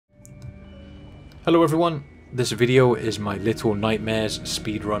Hello everyone, this video is my Little Nightmares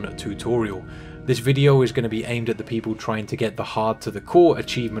Speedrun tutorial. This video is going to be aimed at the people trying to get the hard to the core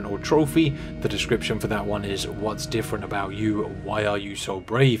achievement or trophy. The description for that one is what's different about you, why are you so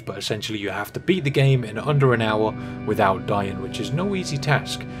brave, but essentially you have to beat the game in under an hour without dying, which is no easy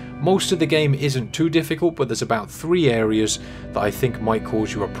task. Most of the game isn't too difficult, but there's about 3 areas that I think might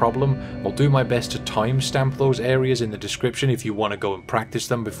cause you a problem. I'll do my best to timestamp those areas in the description if you want to go and practice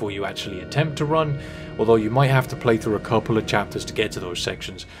them before you actually attempt to run, although you might have to play through a couple of chapters to get to those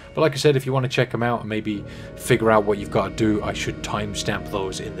sections. But like I said, if you want to check them out and maybe figure out what you've got to do, I should timestamp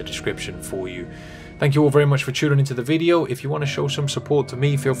those in the description for you. Thank you all very much for tuning into the video. If you want to show some support to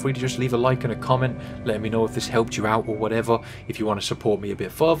me, feel free to just leave a like and a comment, letting me know if this helped you out or whatever. If you want to support me a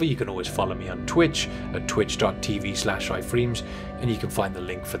bit further, you can always follow me on Twitch at twitch.tv/ifreams, and you can find the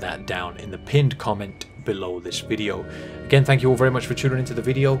link for that down in the pinned comment below this video. Again, thank you all very much for tuning into the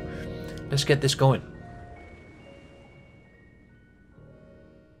video. Let's get this going.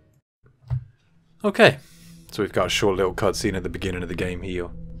 Okay, so we've got a short little cutscene at the beginning of the game here.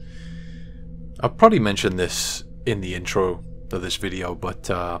 I've probably mentioned this in the intro of this video, but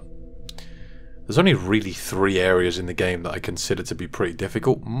there's only really 3 areas in the game that I consider to be pretty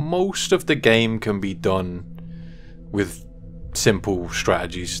difficult. Most of the game can be done with simple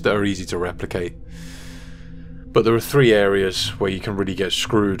strategies that are easy to replicate. But there are 3 areas where you can really get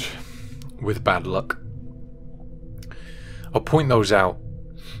screwed with bad luck. I'll point those out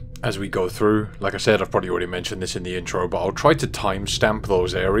as we go through. Like I said, I've probably already mentioned this in the intro, but I'll try to timestamp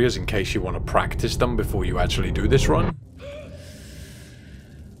those areas in case you want to practice them before you actually do this run.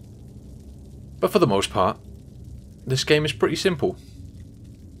 But for the most part, this game is pretty simple.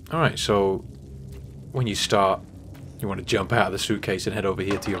 Alright, so when you start, you want to jump out of the suitcase and head over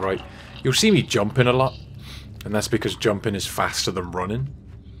here to your right. You'll see me jumping a lot, and that's because jumping is faster than running.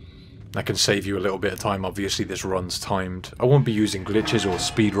 That can save you a little bit of time. Obviously this run's timed. I won't be using glitches or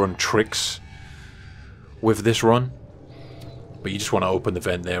speedrun tricks with this run, but you just want to open the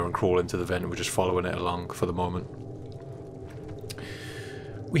vent there and crawl into the vent. We're just following it along for the moment.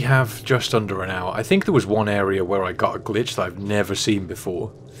 We have just under an hour. I think there was one area where I got a glitch that I've never seen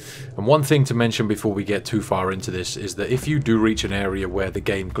before. And one thing to mention before we get too far into this is that if you do reach an area where the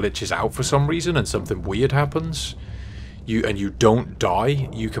game glitches out for some reason and something weird happens, and you don't die,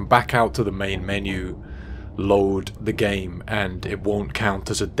 you can back out to the main menu, load the game, and it won't count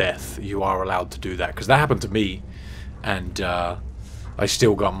as a death. You are allowed to do that, because that happened to me, and I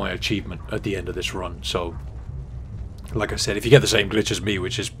still got my achievement at the end of this run. So, like I said, if you get the same glitch as me,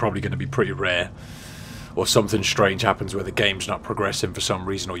 which is probably going to be pretty rare, or something strange happens where the game's not progressing for some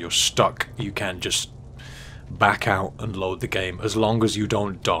reason, or you're stuck, you can just back out and load the game. As long as you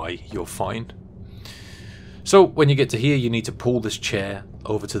don't die, you're fine. So, when you get to here, you need to pull this chair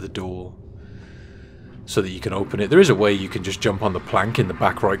over to the door so that you can open it. There is a way you can just jump on the plank in the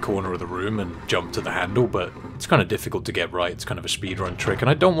back right corner of the room and jump to the handle, but it's kind of difficult to get right. It's kind of a speedrun trick, and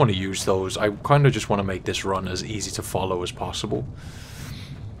I don't want to use those. I kind of just want to make this run as easy to follow as possible.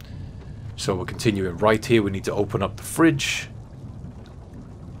 So we're continuing right here. We need to open up the fridge,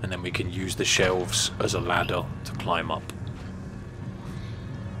 and then we can use the shelves as a ladder to climb up.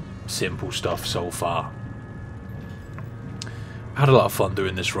 Simple stuff so far. I had a lot of fun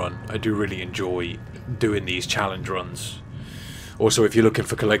doing this run. I do really enjoy doing these challenge runs. Also, if you're looking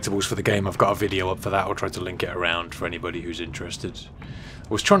for collectibles for the game, I've got a video up for that. I'll try to link it around for anybody who's interested. I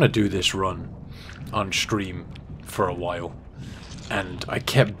was trying to do this run on stream for a while, and I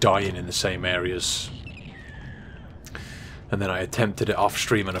kept dying in the same areas. And then I attempted it off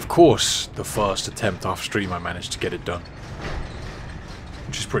stream, and of course, the first attempt off stream I managed to get it done,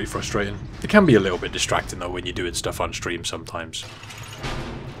 which is pretty frustrating. It can be a little bit distracting though when you're doing stuff on stream sometimes.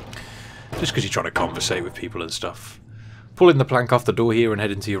 Just because you're trying to conversate with people and stuff. Pulling the plank off the door here and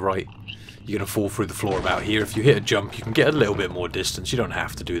heading to your right. You're going to fall through the floor about here. If you hit a jump, you can get a little bit more distance. You don't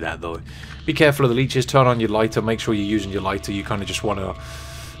have to do that though. Be careful of the leeches. Turn on your lighter. Make sure you're using your lighter. You kind of just want to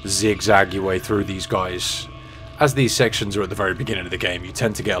zigzag your way through these guys. As these sections are at the very beginning of the game, you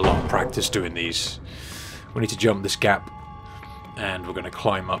tend to get a lot of practice doing these. We need to jump this gap, and we're going to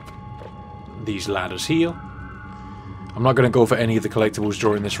climb up these ladders here. I'm not going to go for any of the collectibles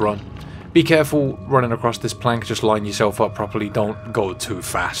during this run. Be careful running across this plank. Just line yourself up properly. Don't go too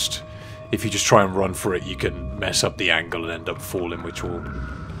fast. If you just try and run for it, you can mess up the angle and end up falling, which will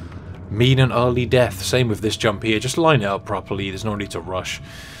mean an early death. Same with this jump here. Just line it up properly. There's no need to rush.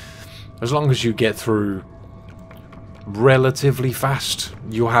 As long as you get through relatively fast,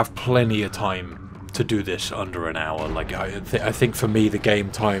 you'll have plenty of time to do this under an hour. Like I think for me, the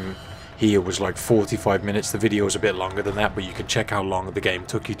game time here was like 45 minutes. The video is a bit longer than that, but you can check how long the game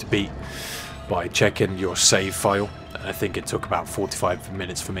took you to beat by checking your save file. And I think it took about 45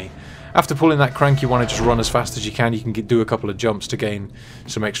 minutes for me. After pulling that crank, you want to just run as fast as you can. You can do a couple of jumps to gain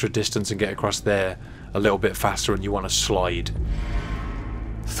some extra distance and get across there a little bit faster, and you want to slide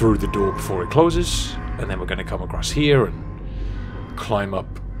through the door before it closes. And then we're going to come across here and climb up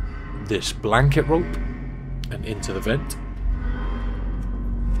this blanket rope and into the vent.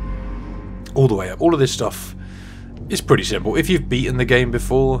 All the way up. All of this stuff is pretty simple. If you've beaten the game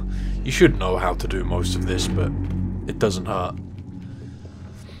before, you should know how to do most of this, but it doesn't hurt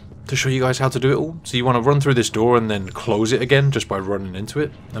to show you guys how to do it all. So you want to run through this door and then close it again just by running into it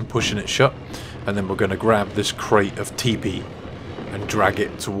and pushing it shut. And then we're going to grab this crate of TP and drag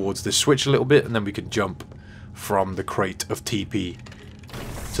it towards this switch a little bit, and then we can jump from the crate of TP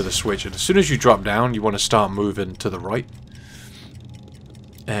to the switch. And as soon as you drop down, you want to start moving to the right.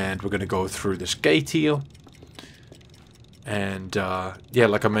 And we're going to go through this gate here. And yeah,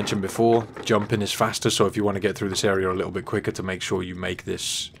 like I mentioned before, jumping is faster, so if you want to get through this area a little bit quicker, to make sure you make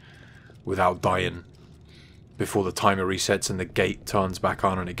this without dying before the timer resets and the gate turns back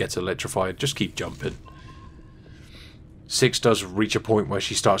on and it gets electrified, just keep jumping. 6 does reach a point where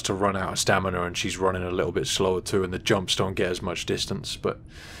she starts to run out of stamina and she's running a little bit slower too, and the jumps don't get as much distance, but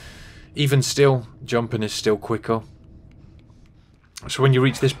even still, jumping is still quicker. So when you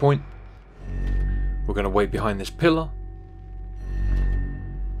reach this point, we're going to wait behind this pillar,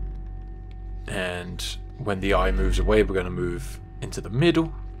 and when the eye moves away, we're going to move into the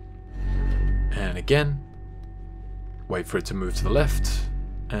middle, and again wait for it to move to the left,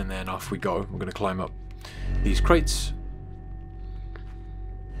 and then off we go. We're going to climb up these crates,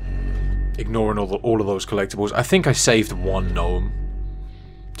 ignoring all of those collectibles. I think I saved one gnome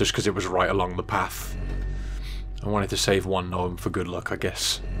just because it was right along the path. I wanted to save one gnome for good luck, I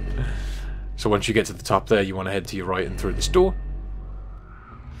guess. So once you get to the top there, you want to head to your right and through this door.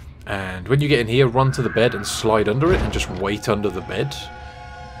 And when you get in here, run to the bed and slide under it and just wait under the bed.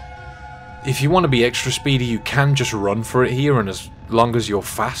 If you want to be extra speedy, you can just run for it here, and as long as you're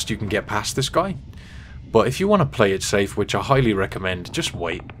fast, you can get past this guy. But if you want to play it safe, which I highly recommend, just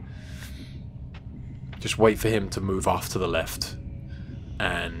wait. Just wait for him to move off to the left.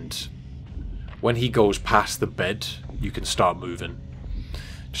 And when he goes past the bed, you can start moving.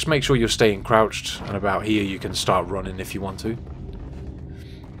 Just make sure you're staying crouched, and about here you can start running if you want to.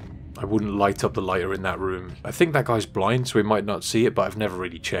 I wouldn't light up the lighter in that room. I think that guy's blind, so he might not see it, but I've never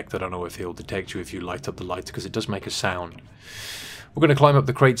really checked. I don't know if he'll detect you if you light up the lighter, because it does make a sound. We're going to climb up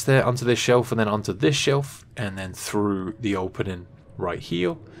the crates there, onto this shelf, and then onto this shelf, and then through the opening right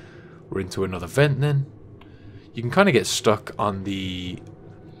here. We're into another vent then. You can kind of get stuck on the,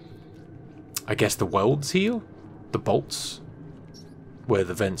 I guess, the welds here, the bolts, where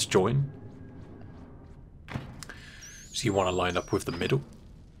the vents join. So you want to line up with the middle.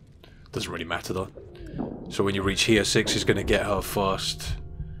 Doesn't really matter though. So when you reach here, 6 is going to get her first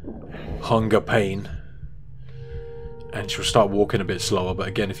hunger pain, and she'll start walking a bit slower, but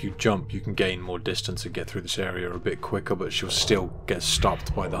again, if you jump, you can gain more distance and get through this area a bit quicker, but she'll still get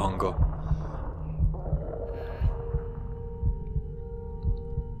stopped by the hunger.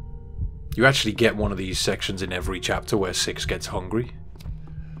 You actually get one of these sections in every chapter where 6 gets hungry.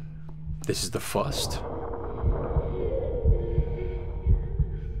 This is the first.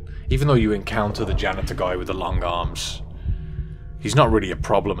 Even though you encounter the janitor guy with the long arms, he's not really a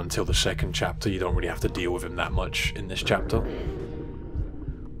problem until the second chapter. You don't really have to deal with him that much in this chapter.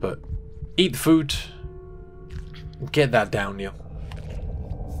 But eat food, get that down you.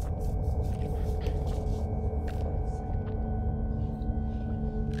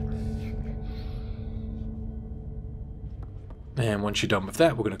 And once you're done with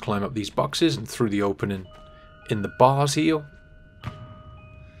that, we're going to climb up these boxes and through the opening in the bars here.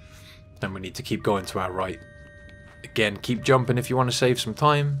 Then we need to keep going to our right. Again, keep jumping if you want to save some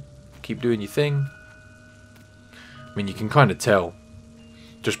time. Keep doing your thing. I mean, you can kind of tell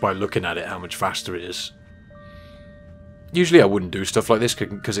just by looking at it how much faster it is. Usually I wouldn't do stuff like this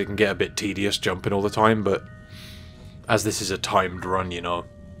because it can get a bit tedious jumping all the time, but as this is a timed run, you know,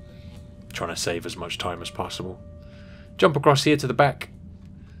 trying to save as much time as possible. Jump across here to the back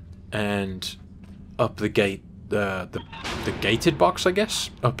and up the gate, the gated box, I guess,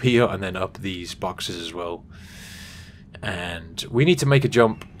 up here, and then up these boxes as well. And we need to make a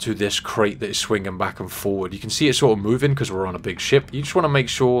jump to this crate that is swinging back and forward. You can see it sort of moving because we're on a big ship. You just want to make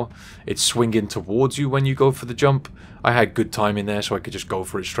sure it's swinging towards you when you go for the jump. I had good timing there, so I could just go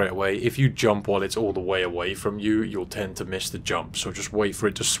for it straight away. If you jump while it's all the way away from you, you'll tend to miss the jump. So just wait for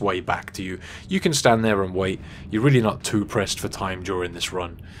it to sway back to you. You can stand there and wait. You're really not too pressed for time during this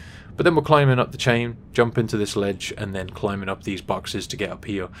run. But then we're climbing up the chain, jump into this ledge, and then climbing up these boxes to get up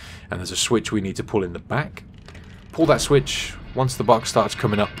here. And there's a switch we need to pull in the back. Pull that switch. Once the box starts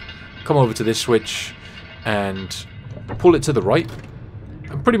coming up, come over to this switch and pull it to the right.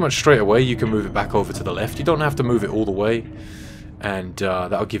 And pretty much straight away you can move it back over to the left. You don't have to move it all the way. And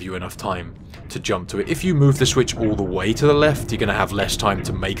that'll give you enough time to jump to it. If you move the switch all the way to the left, you're going to have less time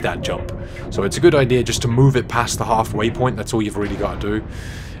to make that jump. So it's a good idea just to move it past the halfway point. That's all you've really got to do.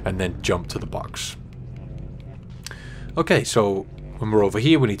 And then jump to the box. Okay, so when we're over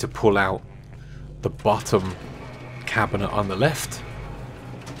here, we need to pull out the bottom cabinet on the left.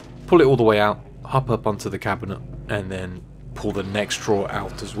 Pull it all the way out, hop up onto the cabinet, and then pull the next drawer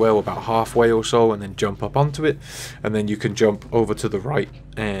out as well, about halfway or so, and then jump up onto it. And then you can jump over to the right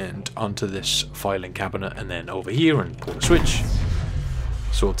and onto this filing cabinet, and then over here and pull the switch.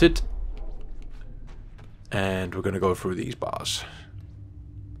 Sorted. And we're going to go through these bars.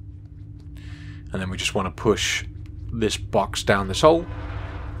 And then we just want to push this box down this hole.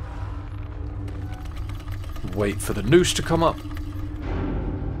 Wait for the noose to come up.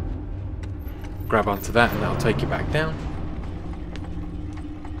 Grab onto that and that'll take you back down.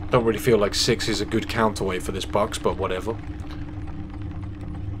 Don't really feel like 6 is a good counterweight for this box, but whatever.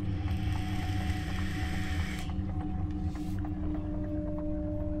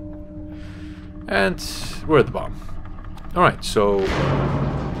 And we're at the bottom. Alright, so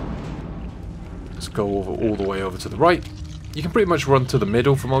let's go over all the way over to the right. You can pretty much run to the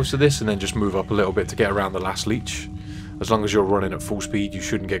middle for most of this and then just move up a little bit to get around the last leech. As long as you're running at full speed, you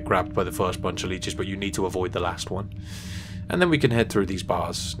shouldn't get grabbed by the first bunch of leeches, but you need to avoid the last one. And then we can head through these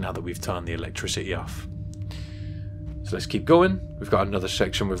bars now that we've turned the electricity off. So let's keep going. We've got another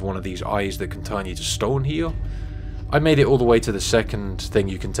section with one of these eyes that can turn you to stone here. I made it all the way to the second thing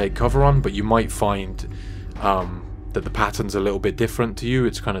you can take cover on, but you might find that the pattern's a little bit different to you.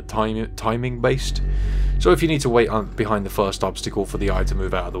 It's kind of timing based. So if you need to wait behind the first obstacle for the eye to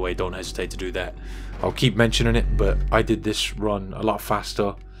move out of the way, don't hesitate to do that. I'll keep mentioning it, but I did this run a lot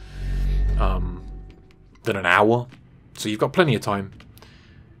faster than an hour. So you've got plenty of time.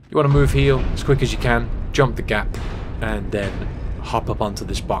 You want to move here as quick as you can, jump the gap, and then hop up onto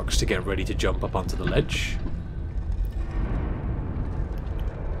this box to get ready to jump up onto the ledge.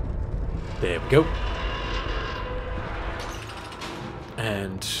 There we go.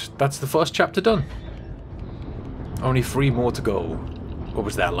 And that's the first chapter done. Only 3 more to go. What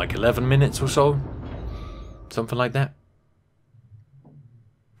was that, like 11 minutes or so? Something like that.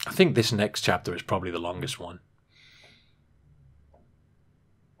 I think this next chapter is probably the longest one.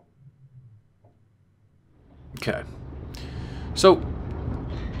 Okay. So,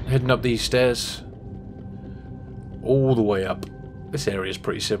 heading up these stairs. All the way up. This area is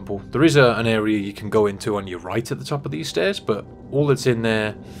pretty simple. There is an area you can go into on your right at the top of these stairs, but all that's in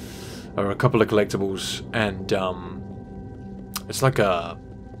there are a couple of collectibles, and it's like a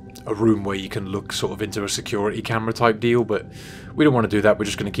room where you can look sort of into a security camera type deal, but we don't want to do that. We're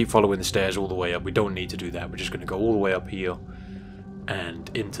just going to keep following the stairs all the way up. We don't need to do that. We're just going to go all the way up here and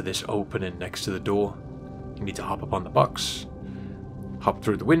into this opening next to the door. You need to hop up on the box, hop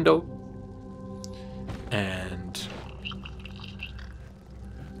through the window, and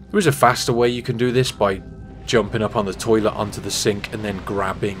there is a faster way you can do this by jumping up on the toilet onto the sink and then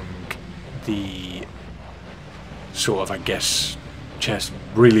grabbing the sort of, I guess,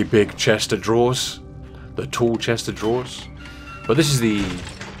 really big chest of drawers, the tall chest of drawers. But this is the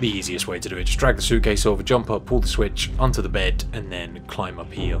easiest way to do it. Just drag the suitcase over, jump up, pull the switch onto the bed, and then climb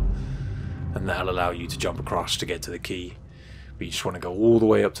up here. And that'll allow you to jump across to get to the key. But you just want to go all the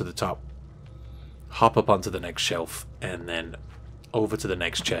way up to the top, hop up onto the next shelf, and then over to the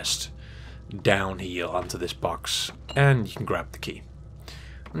next chest, down here onto this box, and you can grab the key.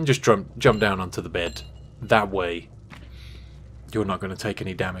 And just jump down onto the bed. That way, you're not going to take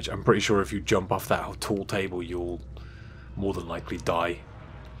any damage. I'm pretty sure if you jump off that tall table, you'll more than likely die.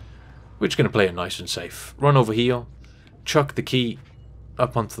 We're just going to play it nice and safe. Run over here, chuck the key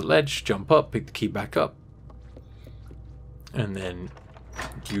up onto the ledge, jump up, pick the key back up, and then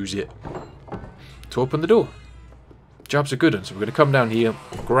use it to open the door. Job's a good one. So we're going to come down here,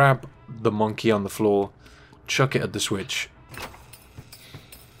 grab the monkey on the floor, chuck it at the switch,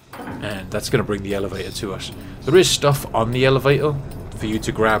 and that's going to bring the elevator to us. There is stuff on the elevator for you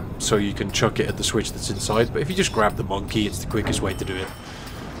to grab, so you can chuck it at the switch that's inside, but if you just grab the monkey, it's the quickest way to do it.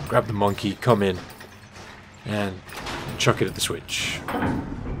 Grab the monkey, come in, and chuck it at the switch.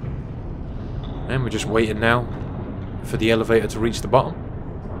 And we're just waiting now for the elevator to reach the bottom.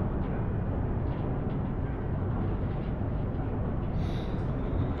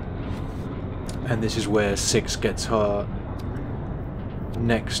 And this is where 6 gets her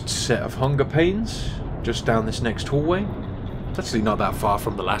next set of hunger pains, just down this next hallway. It's actually not that far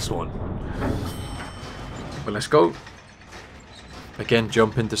from the last one. But let's go. Again,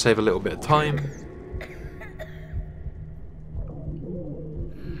 jump in to save a little bit of time.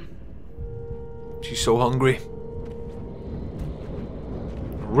 She's so hungry.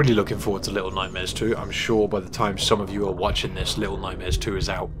 Really looking forward to Little Nightmares 2. I'm sure by the time some of you are watching this, Little Nightmares 2 is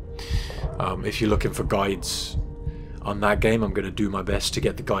out. If you're looking for guides on that game, I'm going to do my best to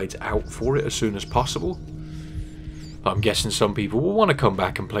get the guides out for it as soon as possible. I'm guessing some people will want to come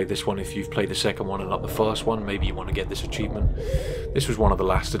back and play this one if you've played the second one and not the first one. Maybe you want to get this achievement. This was one of the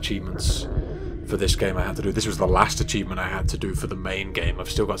last achievements for this game I had to do. This was the last achievement I had to do for the main game. I've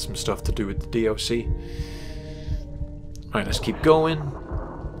still got some stuff to do with the DLC. Alright, let's keep going.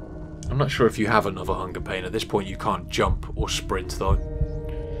 I'm not sure if you have another hunger pain. At this point you can't jump or sprint though.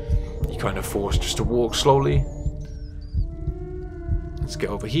 You're kind of forced just to walk slowly. Let's get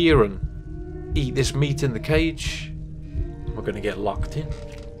over here and eat this meat in the cage. We're going to get locked in.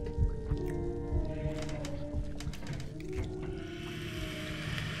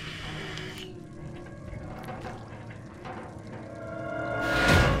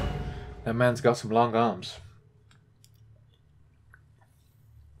 That man's got some long arms.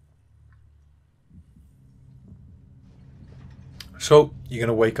 So, you're going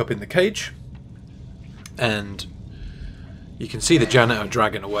to wake up in the cage, and you can see the janitor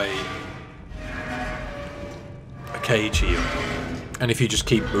dragging away a cage here. And if you just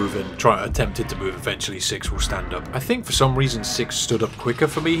keep moving, attempting to move, eventually 6 will stand up. I think for some reason 6 stood up quicker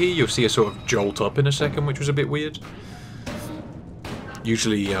for me here. You'll see a sort of jolt up in a second, which was a bit weird.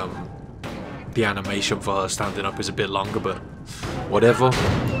 Usually the animation for her standing up is a bit longer, but whatever.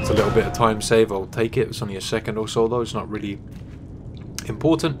 It's a little bit of time save, I'll take it. It's only a second or so though, it's not really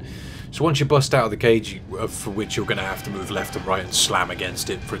important. So once you bust out of the cage, for which you're going to have to move left and right and slam against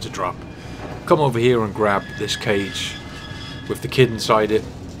it for it to drop, come over here and grab this cage with the kid inside it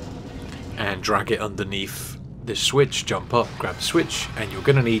and drag it underneath this switch, jump up, grab the switch, and you're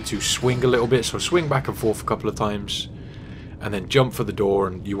going to need to swing a little bit, so swing back and forth a couple of times and then jump for the door,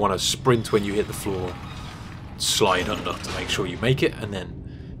 and you want to sprint when you hit the floor, slide under to make sure you make it, and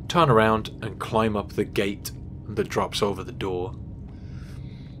then turn around and climb up the gate that drops over the door.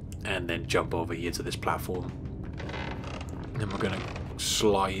 And then jump over here to this platform. And then we're going to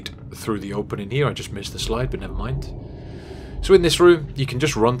slide through the opening here. I just missed the slide, but never mind. So in this room, you can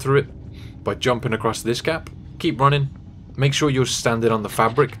just run through it by jumping across this gap. Keep running. Make sure you're standing on the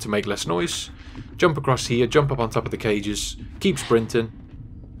fabric to make less noise. Jump across here, jump up on top of the cages. Keep sprinting.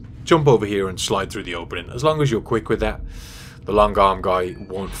 Jump over here and slide through the opening. As long as you're quick with that, the long arm guy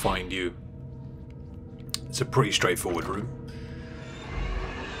won't find you. It's a pretty straightforward room.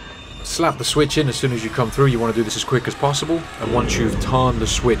 Slap the switch in as soon as you come through. You want to do this as quick as possible, and once you've turned the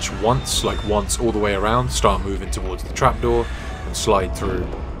switch once, like once all the way around, start moving towards the trapdoor and slide through,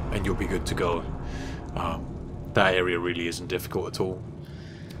 and you'll be good to go. That area really isn't difficult at all.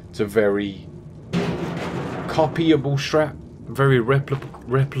 It's a very copyable strat, very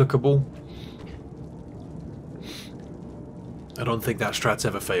replicable. I don't think that strat's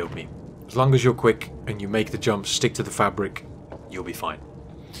ever failed me. As long as you're quick and you make the jump, stick to the fabric, you'll be fine.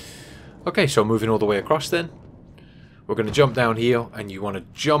 Okay, so moving all the way across then. We're going to jump down here, and you want to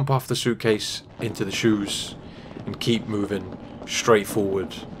jump off the suitcase into the shoes and keep moving straight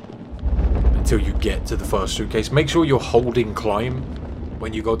forward until you get to the first suitcase. Make sure you're holding climb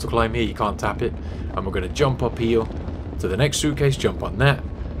when you go to climb here. You can't tap it. And we're going to jump up here to the next suitcase, jump on that,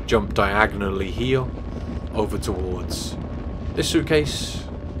 jump diagonally here over towards this suitcase,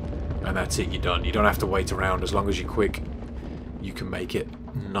 and that's it, you're done. You don't have to wait around. As long as you're quick, you can make it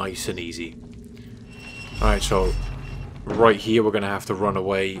nice and easy. Alright, so right here we're going to have to run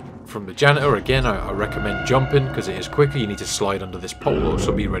away from the janitor. Again, I recommend jumping because it is quicker. You need to slide under this pole,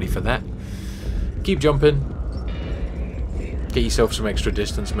 so be ready for that. Keep jumping. Get yourself some extra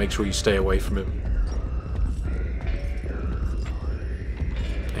distance. Make sure you stay away from him.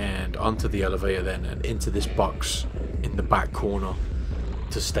 And onto the elevator then, and into this box in the back corner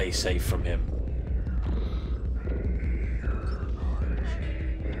to stay safe from him.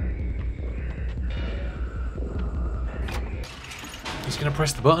 He's going to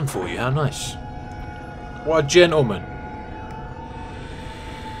press the button for you. How nice. What a gentleman.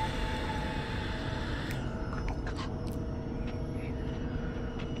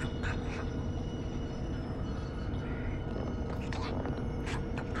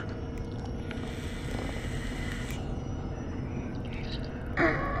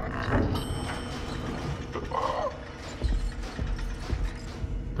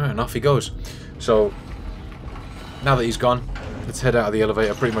 And off he goes. So now that he's gone, Let's head out of the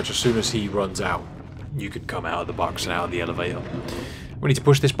elevator pretty much as soon as he runs out. You can come out of the box and out of the elevator. We need to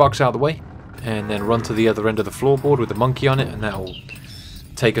push this box out of the way and then run to the other end of the floorboard with the monkey on it, and that'll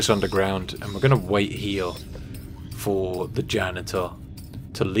take us underground. And we're going to wait here for the janitor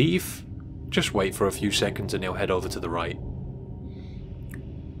to leave. Just wait for a few seconds and he'll head over to the right.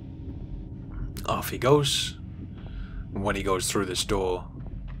 Off he goes. And when he goes through this door,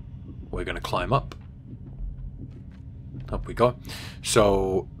 we're going to climb up. Up we go.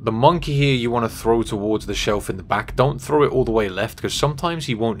 So the monkey here you want to throw towards the shelf in the back. Don't throw it all the way left, because sometimes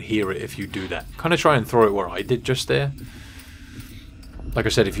he won't hear it if you do that. Kind of try and throw it where I did just there. Like I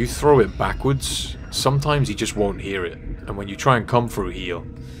said, if you throw it backwards, sometimes he just won't hear it. And when you try and come through here,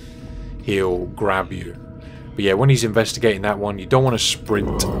 he'll grab you. But yeah, when he's investigating that one, you don't want to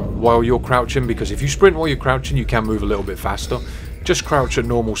sprint while you're crouching, because if you sprint while you're crouching, you can move a little bit faster. Just crouch at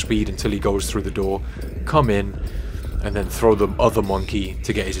normal speed until he goes through the door. Come in, and then throw the other monkey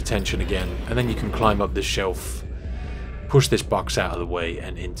to get his attention again. And then you can climb up this shelf, push this box out of the way,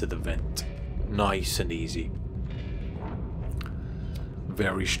 and into the vent. Nice and easy.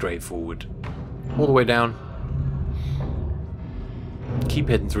 Very straightforward. All the way down. Keep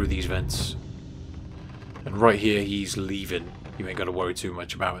heading through these vents. And right here, he's leaving. You ain't got to worry too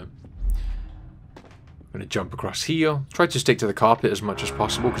much about him. I'm going to jump across here. Try to stick to the carpet as much as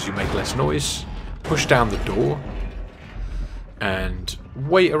possible because you make less noise. Push down the door. And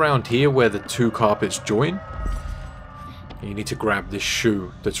wait around here where the two carpets join. You need to grab this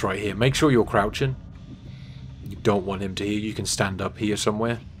shoe that's right here. Make sure you're crouching. You don't want him to hear. You can stand up here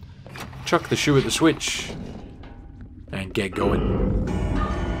somewhere. Chuck the shoe at the switch. And get going.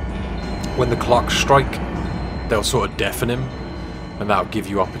 When the clocks strike, they'll sort of deafen him. And that'll give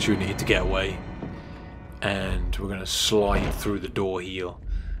you opportunity to get away. And we're going to slide through the door here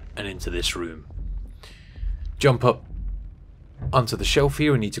and into this room. Jump up onto the shelf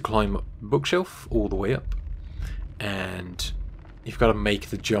here. We need to climb up the bookshelf all the way up. And you've got to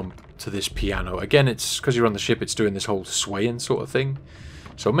make the jump to this piano. Again, it's because you're on the ship, it's doing this whole swaying sort of thing.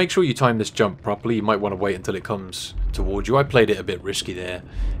 So make sure you time this jump properly. You might want to wait until it comes towards you. I played it a bit risky there.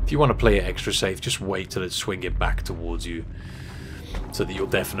 If you want to play it extra safe, just wait till it's swinging back towards you, so that you'll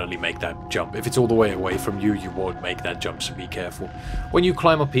definitely make that jump. If it's all the way away from you, you won't make that jump, so be careful. When you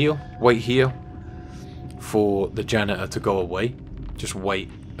climb up here, wait here for the janitor to go away. Just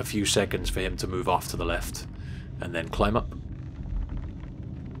wait a few seconds for him to move off to the left, and then climb up.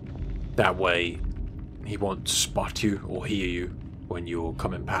 That way, he won't spot you or hear you when you're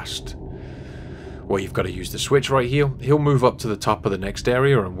coming past. Well, you've got to use the switch right here. He'll move up to the top of the next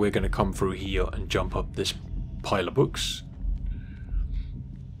area, and we're going to come through here and jump up this pile of books.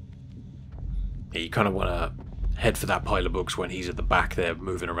 Yeah, you kind of want to head for that pile of books when he's at the back there,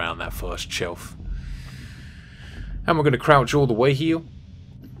 moving around that first shelf. And we're going to crouch all the way here.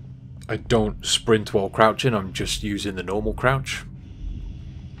 I don't sprint while crouching, I'm just using the normal crouch.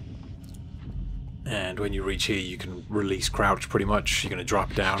 And when you reach here, you can release crouch pretty much. You're going to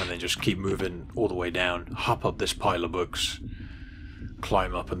drop down and then just keep moving all the way down. Hop up this pile of books.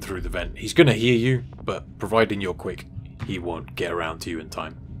 Climb up and through the vent. He's going to hear you, but providing you're quick, he won't get around to you in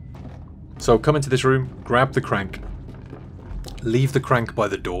time. So come into this room, grab the crank. Leave the crank by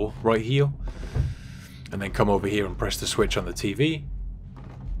the door right here. And then come over here and press the switch on the TV.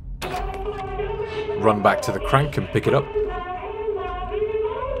 Run back to the crank and pick it up.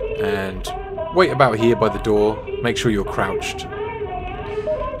 And wait about here by the door. Make sure you're crouched.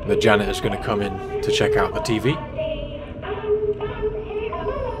 The janitor's going to come in to check out the TV.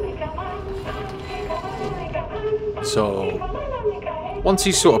 So once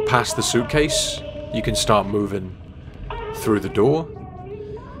he's sort of past the suitcase, you can start moving through the door.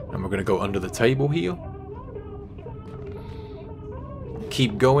 And we're going to go under the table here.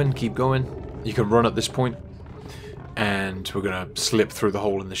 Keep going, keep going. You can run at this point. And we're going to slip through the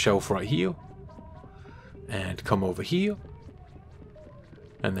hole in the shelf right here. And come over here.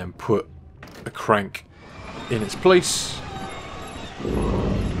 And then put a crank in its place.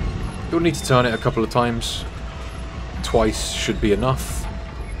 You'll need to turn it a couple of times. Twice should be enough.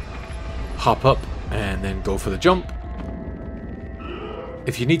 Hop up and then go for the jump.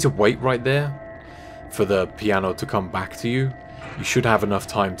 If you need to wait right there for the piano to come back to you, you should have enough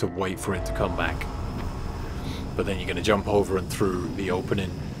time to wait for it to come back. But then you're going to jump over and through the opening.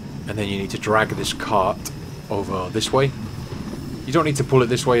 And then you need to drag this cart over this way. You don't need to pull it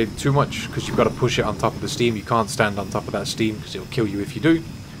this way too much, because you've got to push it on top of the steam. You can't stand on top of that steam, because it'll kill you if you do.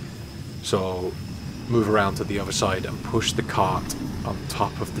 So move around to the other side and push the cart on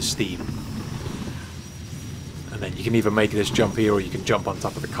top of the steam. And then you can either make this jump here, or you can jump on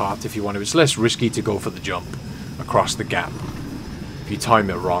top of the cart if you want to. It's less risky to go for the jump across the gap. If you time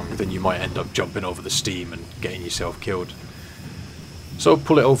it wrong, then you might end up jumping over the steam and getting yourself killed. So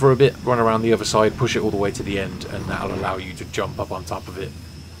pull it over a bit, run around the other side, push it all the way to the end, and that'll allow you to jump up on top of it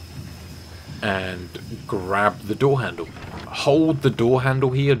and grab the door handle. Hold the door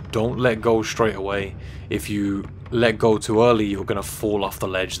handle here, don't let go straight away. If you let go too early, you're going to fall off the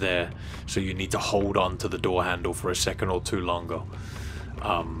ledge there, so you need to hold on to the door handle for a second or two longer.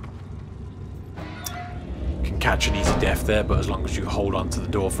 Can catch an easy death there, but as long as you hold on to the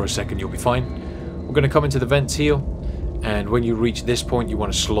door for a second, you'll be fine. We're going to come into the vents here, and when you reach this point, you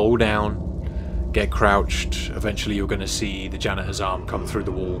want to slow down, get crouched. Eventually you're going to see the janitor's arm come through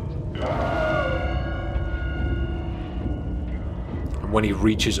the wall. And when he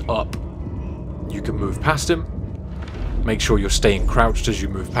reaches up, you can move past him. Make sure you're staying crouched as you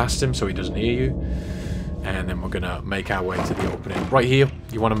move past him so he doesn't hear you. And then we're going to make our way to the opening. Right here,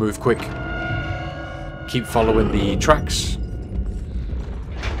 you want to move quick. Keep following the tracks.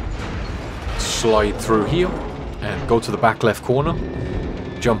 Slide through here and go to the back left corner.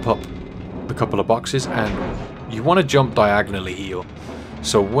 Jump up the couple of boxes, and you want to jump diagonally here.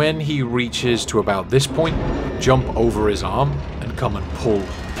 So when he reaches to about this point, jump over his arm and come and pull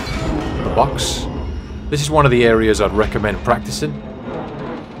the box. This is one of the areas I'd recommend practicing.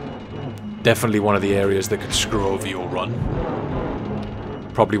 Definitely one of the areas that could screw over your run.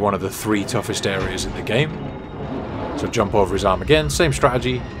 Probably one of the 3 toughest areas in the game. So jump over his arm again, same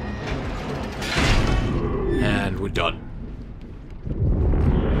strategy. And we're done.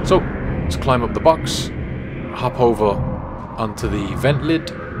 So, let's climb up the box, hop over onto the vent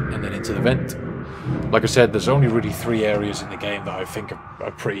lid, and then into the vent. Like I said, there's only really 3 areas in the game that I think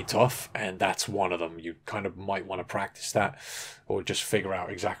are pretty tough, and that's one of them. You kind of might want to practice that, or just figure out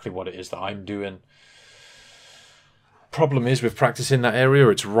exactly what it is that I'm doing. Problem is with practicing that area,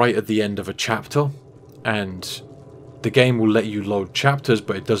 it's right at the end of a chapter, and the game will let you load chapters,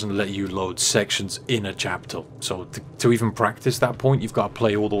 but it doesn't let you load sections in a chapter. So to even practice that point, you've got to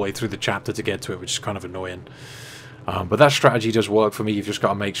play all the way through the chapter to get to it, which is kind of annoying. But that strategy does work for me. You've just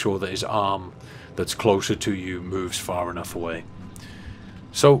got to make sure that his arm that's closer to you moves far enough away.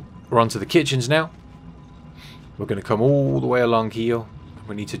 So we're on to the kitchens now. We're going to come all the way along here.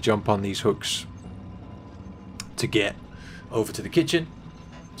 We need to jump on these hooks to get over to the kitchen.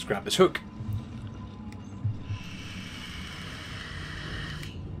 Let's grab this hook.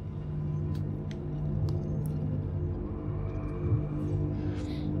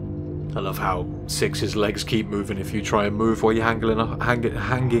 I love how Six's legs keep moving if you try and move while you're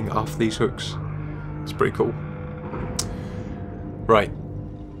hanging off these hooks. It's pretty cool. Right.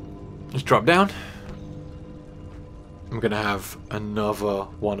 Let's drop down. I'm going to have another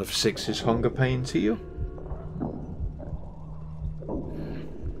one of Six's hunger pains here.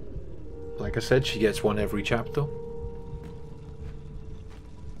 Like I said, she gets one every chapter.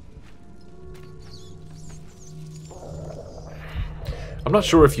 I'm not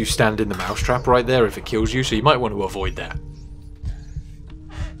sure if you stand in the mousetrap right there if it kills you, so you might want to avoid that.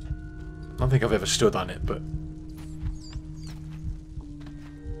 I don't think I've ever stood on it, but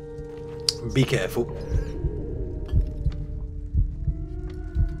be careful.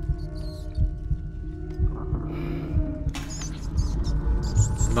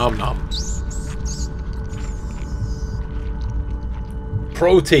 Nom nom.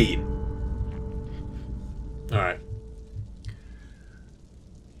 Protein. Alright.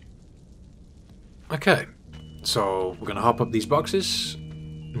 Okay, so we're going to hop up these boxes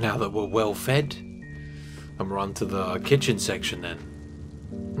now that we're well fed, and we're on to the kitchen section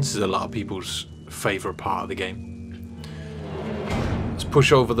then. This is a lot of people's favourite part of the game. Let's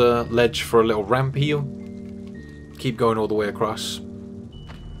push over the ledge for a little ramp here, keep going all the way across,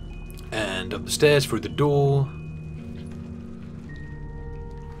 and up the stairs through the door.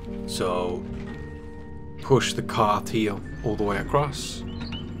 So push the cart here all the way across.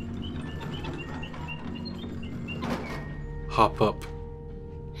 Hop up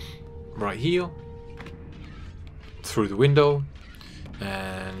right here through the window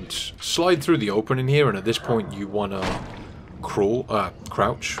and slide through the opening here, and at this point you want to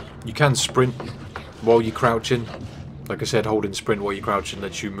crouch. You can sprint while you're crouching. Like I said, holding sprint while you're crouching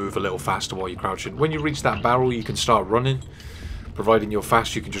lets you move a little faster while you're crouching. When you reach that barrel, you can start running. Providing you're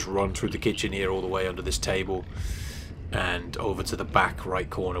fast, you can just run through the kitchen here all the way under this table and over to the back right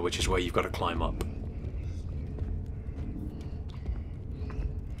corner, which is where you've got to climb up.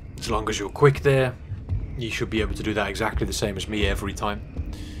 As long as you're quick there, you should be able to do that exactly the same as me every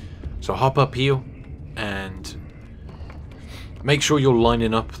time. So hop up here and make sure you're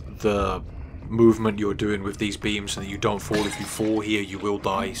lining up the movement you're doing with these beams so that you don't fall. If you fall here, you will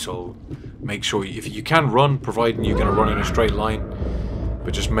die. So make sure if you can run, providing you're going to run in a straight line,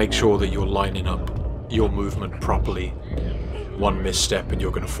 But just make sure that you're lining up your movement properly. One misstep and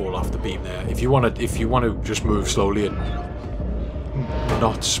you're going to fall off the beam there. If you want to just move slowly and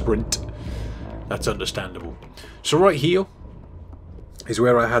not sprint, that's understandable. So right here is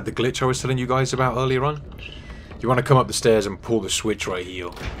where I had the glitch I was telling you guys about earlier on. You want to come up the stairs and pull the switch right here,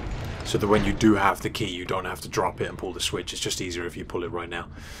 so that when you do have the key, you don't have to drop it and pull the switch. It's just easier if you pull it right now.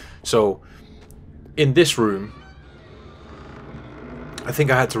 So in this room, I think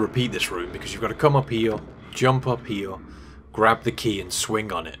I had to repeat this room, because you've got to come up here, jump up here, grab the key and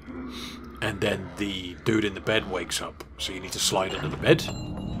swing on it, and then the dude in the bed wakes up, so you need to slide under the bed.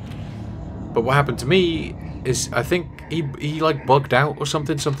 But what happened to me is, I think he like bugged out or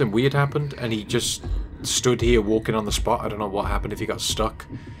something weird happened, and he just stood here walking on the spot. I don't know what happened, if he got stuck.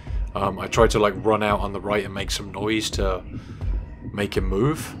 I tried to like run out on the right and make some noise to make him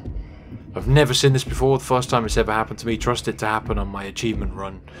move. I've never seen this before, the first time it's ever happened to me. Trust it to happen on my achievement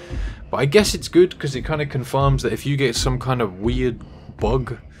run. But I guess it's good, because it kind of confirms that if you get some kind of weird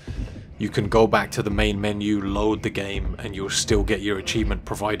bug, you can go back to the main menu, load the game, and you'll still get your achievement,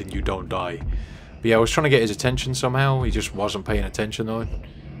 provided you don't die. But yeah, I was trying to get his attention somehow. He just wasn't paying attention though.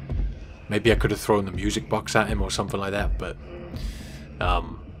 Maybe I could have thrown the music box at him or something like that, but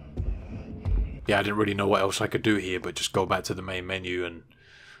yeah, I didn't really know what else I could do here but just go back to the main menu and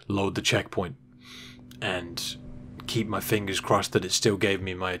load the checkpoint and keep my fingers crossed that it still gave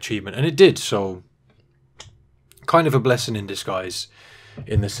me my achievement. And it did, so kind of a blessing in disguise,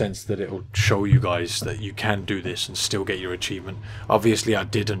 in the sense that it'll show you guys that you can do this and still get your achievement. Obviously I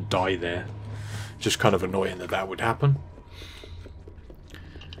didn't die there. Just kind of annoying that that would happen.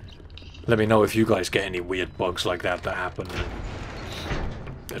 Let me know if you guys get any weird bugs like that happen.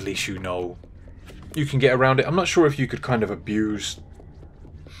 At least you know you can get around it. I'm not sure if you could kind of abuse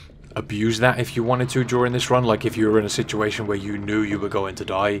that if you wanted to during this run. Like if you were in a situation where you knew you were going to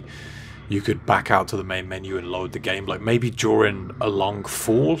die, you could back out to the main menu and load the game. Like maybe during a long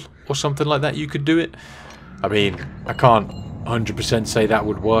fall or something like that you could do it. I mean, I can't 100% say that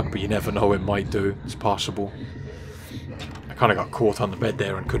would work, but you never know, it might do. It's possible. I kind of got caught on the bed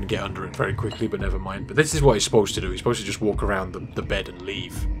there and couldn't get under it very quickly, but never mind. But this is what he's supposed to do. He's supposed to just walk around the bed and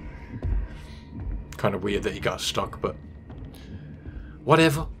leave. Kind of weird that he got stuck, but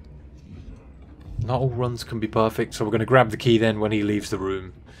whatever. Not all runs can be perfect, so we're going to grab the key then when he leaves the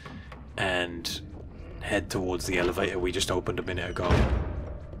room and head towards the elevator we just opened a minute ago.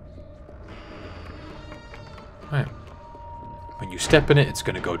 Right. When you step in it, it's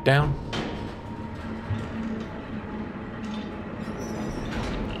going to go down.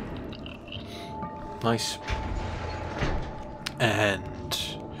 Nice. And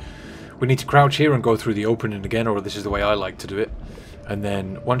we need to crouch here and go through the opening again, or this is the way I like to do it. And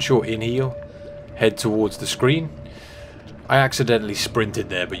then once you're in here, head towards the screen. I accidentally sprinted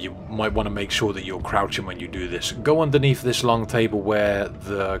there, but you might want to make sure that you're crouching when you do this. Go underneath this long table where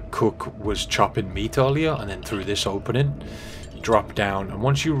the cook was chopping meat earlier, and then through this opening, drop down, and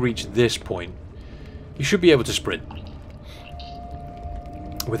once you reach this point, you should be able to sprint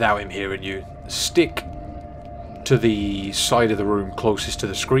without him hearing you. Stick to the side of the room closest to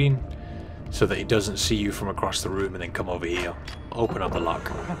the screen so that he doesn't see you from across the room, and then come over here, open up the lock,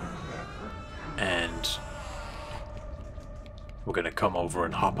 and we're going to come over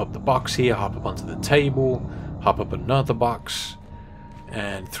and hop up the box here, hop up onto the table, hop up another box,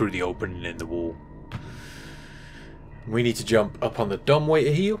 and through the opening in the wall. We need to jump up on the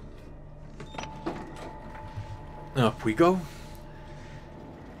dumbwaiter here. Up we go.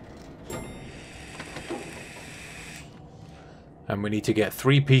 And we need to get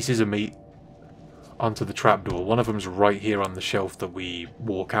 3 pieces of meat onto the trapdoor. One of them's right here on the shelf that we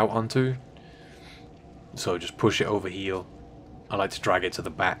walk out onto. So just push it over here. I like to drag it to the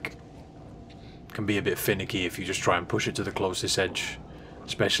back. Can be a bit finicky if you just try and push it to the closest edge,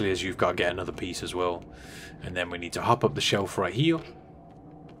 especially as you've got to get another piece as well. And then we need to hop up the shelf right here,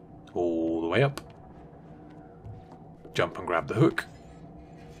 all the way up, jump and grab the hook,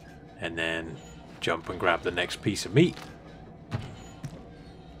 and then jump and grab the next piece of meat.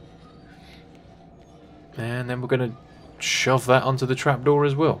 And then we're going to shove that onto the trapdoor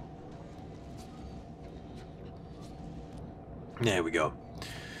as well. There we go.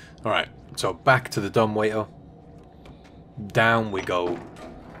 Alright, so back to the dumbwaiter. Down we go.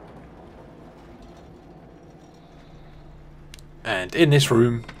 And in this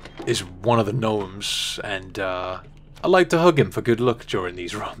room is one of the gnomes, and I like to hug him for good luck during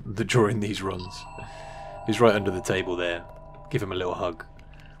these runs. He's right under the table there. Give him a little hug.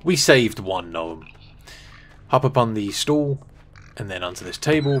 We saved one gnome. Hop up on the stool, and then onto this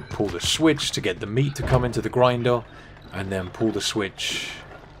table, pull the switch to get the meat to come into the grinder, and then pull the switch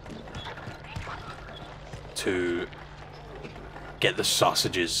to get the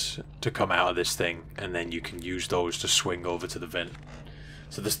sausages to come out of this thing, and then you can use those to swing over to the vent.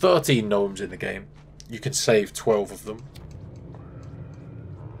 So there's 13 gnomes in the game. You can save 12 of them.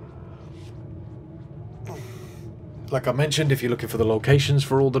 Like I mentioned, if you're looking for the locations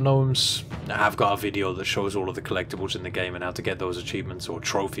for all the gnomes, I've got a video that shows all of the collectibles in the game and how to get those achievements or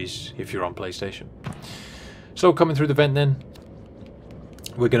trophies if you're on PlayStation. So coming through the vent then,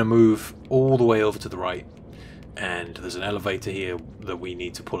 we're going to move all the way over to the right. And there's an elevator here that we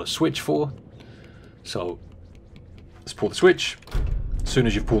need to pull a switch for. So let's pull the switch. As soon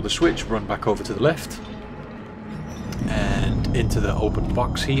as you've pulled the switch, run back over to the left. And into the open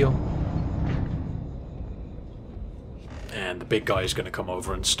box here. And the big guy is going to come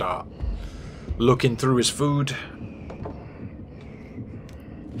over and start looking through his food.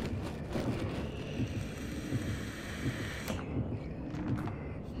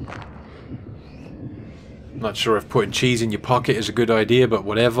 Not sure if putting cheese in your pocket is a good idea, but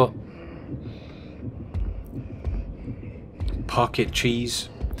whatever. Pocket cheese.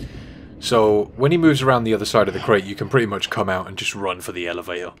 So when he moves around the other side of the crate, you can pretty much come out and just run for the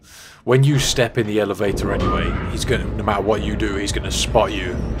elevator. When you step in the elevator anyway, he's gonna, no matter what you do, he's gonna spot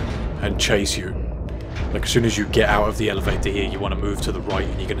you and chase you. Like as soon as you get out of the elevator here, you want to move to the right,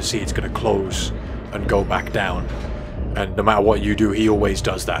 and you're gonna see it's gonna close and go back down. And no matter what you do, he always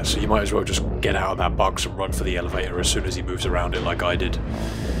does that. So you might as well just get out of that box and run for the elevator as soon as he moves around it, like I did.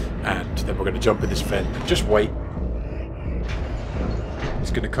 And then we're gonna jump in this vent. Just wait. He's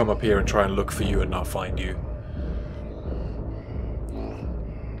going to come up here and try and look for you and not find you.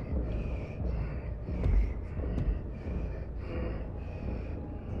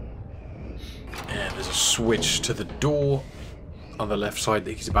 And there's a switch to the door on the left side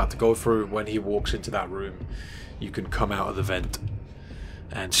that he's about to go through. When he walks into that room, you can come out of the vent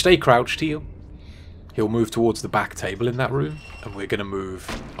and stay crouched here. He'll move towards the back table in that room, and we're going to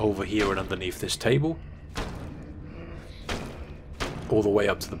move over here and underneath this table. All the way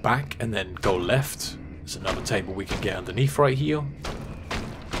up to the back, and then go left. There's another table we can get underneath right here.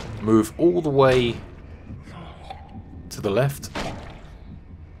 Move all the way to the left.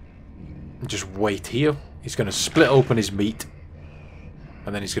 And just wait here. He's going to split open his meat.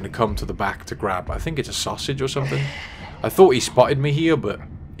 And then he's going to come to the back to grab, I think it's a sausage or something. I thought he spotted me here, but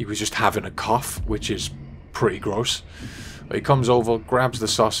he was just having a cough, which is pretty gross. But he comes over, grabs the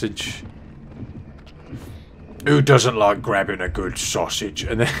sausage. Who doesn't like grabbing a good sausage?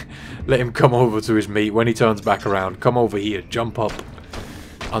 And then let him come over to his meat. When he turns back around, come over here, jump up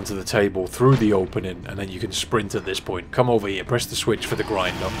onto the table through the opening, and then you can sprint at this point. Come over here, press the switch for the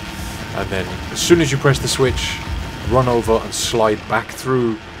grinder, and then as soon as you press the switch, run over and slide back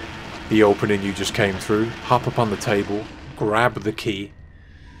through the opening you just came through, hop up on the table, grab the key,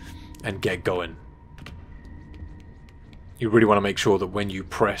 and get going. You really want to make sure that when you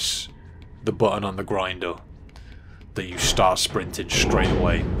press the button on the grinder, that you start sprinting straight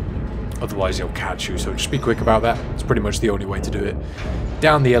away. Otherwise he'll catch you, so just be quick about that. It's pretty much the only way to do it.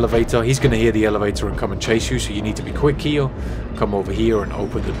 Down the elevator, he's going to hear the elevator and come and chase you, so you need to be quick here. Come over here and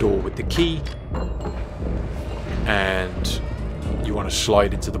open the door with the key. And you want to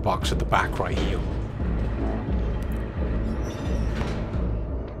slide into the box at the back right here.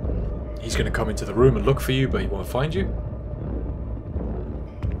 He's going to come into the room and look for you, but he won't find you.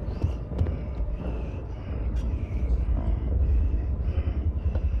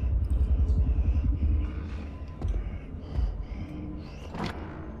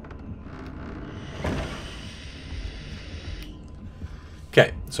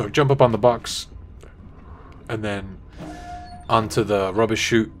 Okay, so jump up on the box, and then onto the rubbish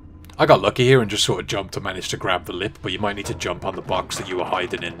chute. I got lucky here and just sort of jumped and managed to grab the lip, but you might need to jump on the box that you were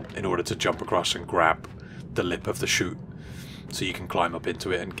hiding in order to jump across and grab the lip of the chute, so you can climb up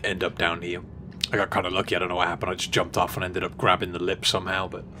into it and end up down here. I got kind of lucky, I don't know what happened, I just jumped off and ended up grabbing the lip somehow,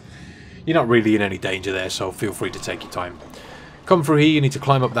 but you're not really in any danger there, so feel free to take your time. Come through here, you need to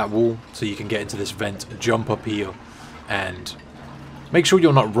climb up that wall so you can get into this vent, jump up here, and make sure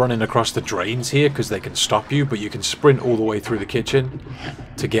you're not running across the drains here, because they can stop you, but you can sprint all the way through the kitchen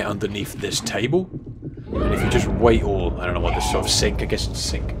to get underneath this table. And if you just wait, or I don't know what this sort of sink, I guess it's a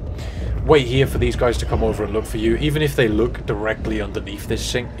sink. Wait here for these guys to come over and look for you. Even if they look directly underneath this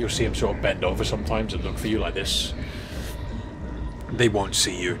sink, you'll see them sort of bend over sometimes and look for you like this. They won't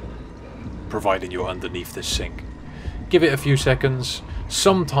see you, providing you're underneath this sink. Give it a few seconds.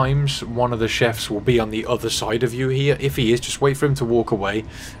 Sometimes one of the chefs will be on the other side of you here. If he is, just wait for him to walk away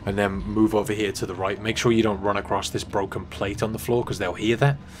and then move over here to the right. Make sure you don't run across this broken plate on the floor, because they'll hear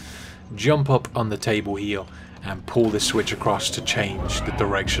that. Jump up on the table here and pull this switch across to change the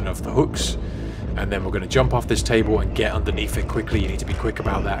direction of the hooks. And then we're going to jump off this table and get underneath it quickly. You need to be quick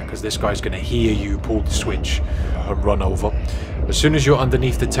about that because this guy's going to hear you pull the switch and run over. As soon as you're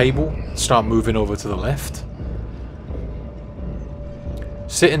underneath the table, start moving over to the left.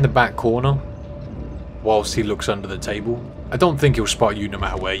 Sit in the back corner whilst he looks under the table. I don't think he'll spot you no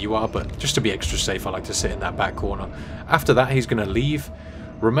matter where you are, but just to be extra safe, I like to sit in that back corner. After that, he's going to leave,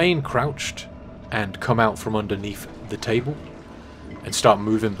 remain crouched, and come out from underneath the table and start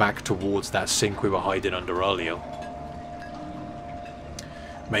moving back towards that sink we were hiding under earlier.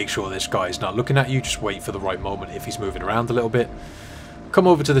 Make sure this guy's not looking at you, just wait for the right moment if he's moving around a little bit. Come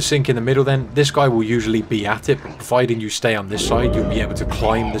over to the sink in the middle then. This guy will usually be at it, but providing you stay on this side, you'll be able to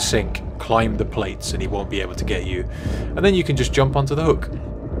climb the sink, climb the plates, and he won't be able to get you. And then you can just jump onto the hook.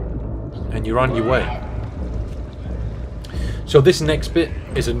 And you're on your way. So this next bit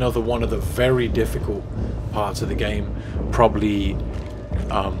is another one of the very difficult parts of the game. Probably,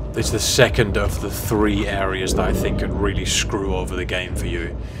 it's the second of the 3 areas that I think could really screw over the game for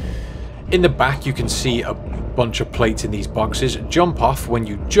you. In the back you can see a bunch of plates in these boxes. Jump off when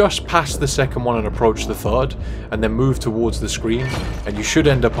you just pass the second one and approach the third, and then move towards the screen, and you should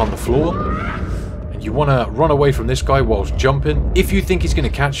end up on the floor. And you want to run away from this guy whilst jumping. If you think he's going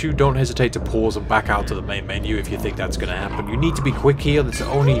to catch you, don't hesitate to pause and back out to the main menu if you think that's going to happen. You need to be quick here. That's the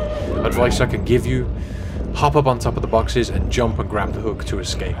only advice I can give you. Hop up on top of the boxes and jump and grab the hook to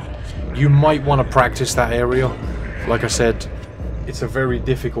escape. You might want to practice that area. Like I said, it's a very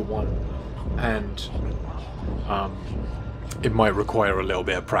difficult one, and it might require a little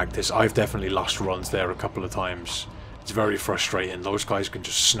bit of practice. I've definitely lost runs there a couple of times. It's very frustrating. Those guys can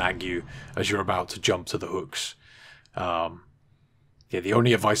just snag you as you're about to jump to the hooks. Yeah, the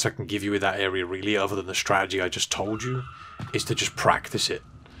only advice I can give you with that area, really, other than the strategy I just told you, is to just practice it.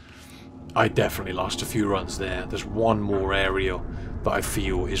 I definitely lost a few runs there. There's one more area that I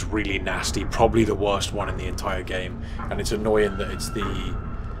feel is really nasty, probably the worst one in the entire game, and it's annoying that it's the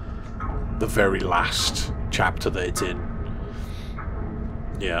very last chapter that it's in.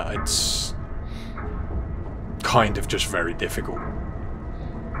 Yeah, it's kind of just very difficult.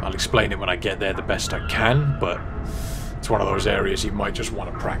 I'll explain it when I get there the best I can, but it's one of those areas you might just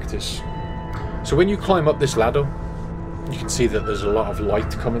want to practice. So when you climb up this ladder, you can see that there's a lot of light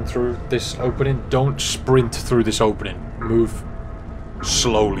coming through this opening. Don't sprint through this opening. Move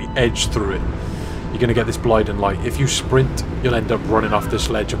slowly, edge through it. You're going to get this blinding light. If you sprint, you'll end up running off this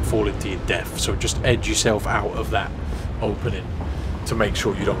ledge and falling to your death. So just edge yourself out of that opening to make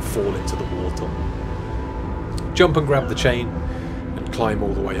sure you don't fall into the water. Jump and grab the chain and climb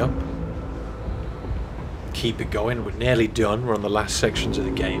all the way up. Keep it going. We're nearly done. We're on the last sections of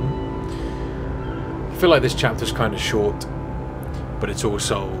the game. I feel like this chapter's kind of short, but it's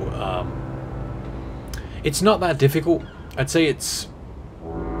also it's not that difficult. I'd say it's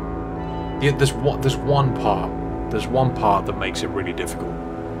there's one part that makes it really difficult.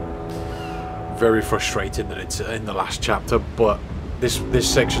 Very frustrating that it's in the last chapter, but this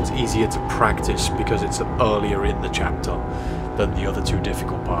section's easier to practice because it's earlier in the chapter than the other 2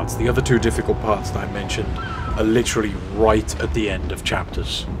 difficult parts. The other 2 difficult parts that I mentioned are literally right at the end of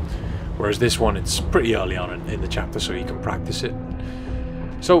chapters. Whereas this one, it's pretty early on in the chapter, so you can practice it.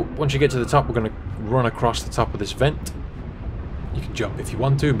 So, once you get to the top, we're going to run across the top of this vent. You can jump if you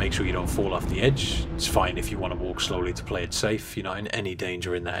want to, make sure you don't fall off the edge. It's fine if you want to walk slowly to play it safe. You're not in any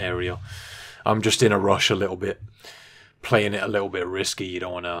danger in that area. I'm just in a rush a little bit, playing it a little bit risky. You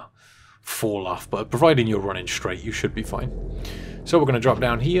don't want to fall off, but providing you're running straight, you should be fine. So we're going to drop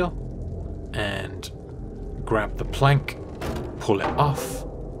down here and grab the plank, pull it off,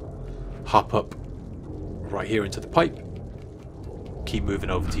 hop up right here into the pipe, keep moving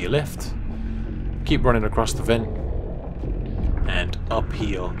over to your left, keep running across the vent, and up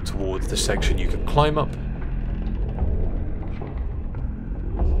here towards the section you can climb up,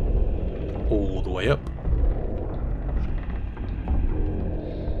 all the way up.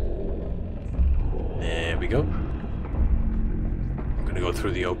 There we go. I'm going to go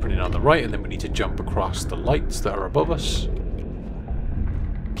through the opening on the right, and then we need to jump across the lights that are above us.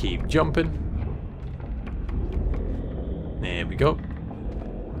 Keep jumping. There we go.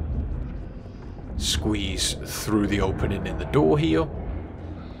 Squeeze through the opening in the door here.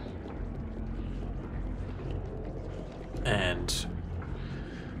 And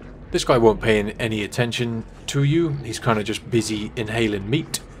this guy won't pay any attention to you. He's kind of just busy inhaling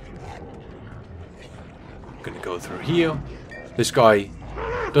meat. Gonna go through here. This guy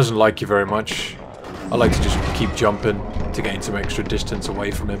doesn't like you very much. I like to just keep jumping to gain some extra distance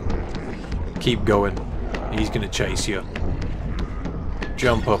away from him. Keep going. He's gonna chase you.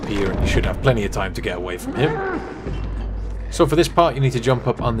 jump up here and you should have plenty of time to get away from him. So for this part you need to jump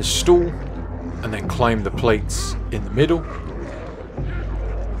up on this stool and then climb the plates in the middle.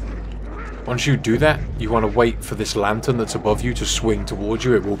 Once you do that, you want to wait for this lantern that's above you to swing towards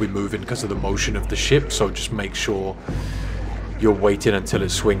you. It will be moving because of the motion of the ship, so just make sure you're waiting until it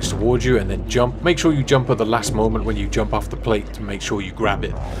swings towards you and then jump. Make sure you jump at the last moment when you jump off the plate to make sure you grab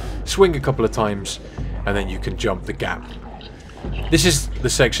it. Swing a couple of times and then you can jump the gap. This is the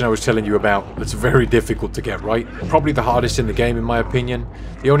section I was telling you about that's very difficult to get right. Probably the hardest in the game in my opinion.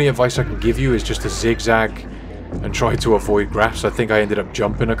 The only advice I can give you is just to zigzag and try to avoid grabs. I think I ended up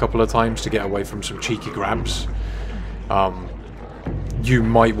jumping a couple of times to get away from some cheeky grabs. You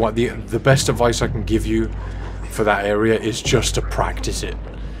might want the best advice I can give you for that area is just to practice it.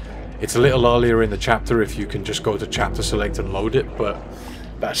 It's a little earlier in the chapter if you can just go to chapter select and load it, but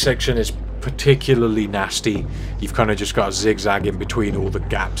that section is particularly nasty. You've kind of just got to zigzag in between all the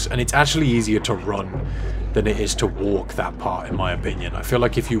gaps, and it's actually easier to run than it is to walk that part, in my opinion. I feel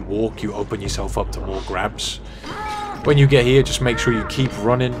like if you walk, you open yourself up to more grabs. When you get here, just make sure you keep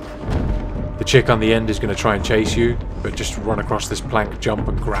running. The chick on the end is going to try and chase you, but just run across this plank, jump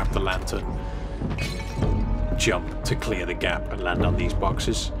and grab the lantern. Jump to clear the gap and land on these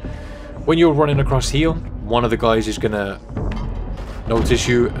boxes. When you're running across here, one of the guys is going to notice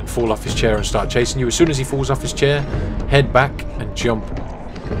you and fall off his chair and start chasing you. As soon as he falls off his chair, head back and jump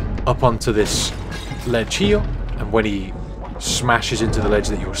up onto this ledge here, and when he smashes into the ledge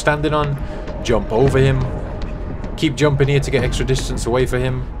that you're standing on, jump over him. Keep jumping here to get extra distance away from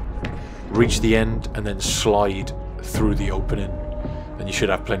him. Reach the end and then slide through the opening, and you should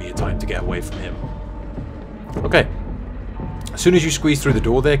have plenty of time to get away from him. Okay, as soon as you squeeze through the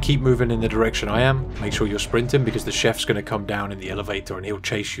door there, keep moving in the direction I am. Make sure you're sprinting because the chef's going to come down in the elevator and he'll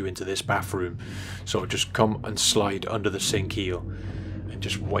chase you into this bathroom. So just come and slide under the sink here and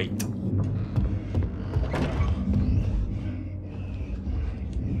just wait.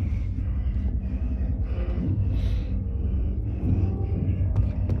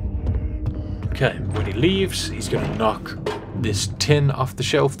 Okay, when he leaves, he's going to knock this tin off the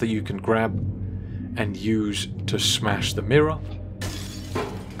shelf that you can grab and use to smash the mirror.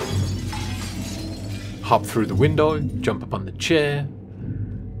 Hop through the window, jump up on the chair,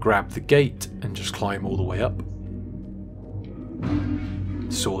 grab the gate and just climb all the way up.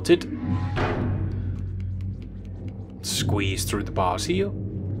 Sorted. Squeeze through the bars here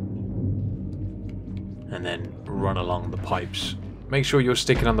and then run along the pipes. Make sure you're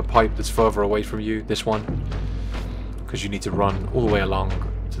sticking on the pipe that's further away from you, this one, because you need to run all the way along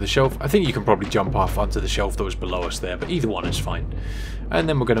to the shelf. I think you can probably jump off onto the shelf that was below us there, but either one is fine. And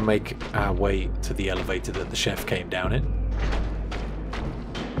then we're going to make our way to the elevator that the chef came down in.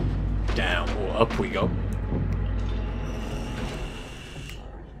 Down or up we go.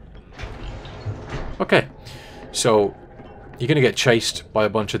 Okay, so you're going to get chased by a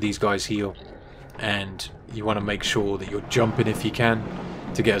bunch of these guys here, and you want to make sure that you're jumping if you can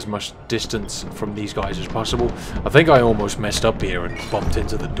to get as much distance from these guys as possible. I think I almost messed up here and bumped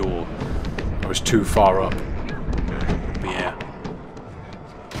into the door. I was too far up. But yeah.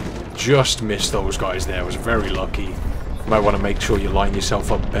 Just missed those guys there. I was very lucky. You might want to make sure you line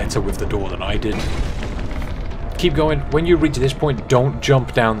yourself up better with the door than I did. Keep going. When you reach this point, don't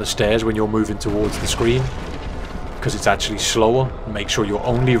jump down the stairs when you're moving towards the screen, because it's actually slower. Make sure you're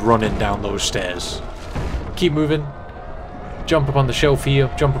only running down those stairs. Keep moving. Jump up on the shelf here,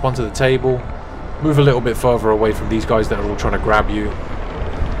 jump up onto the table, move a little bit further away from these guys that are all trying to grab you.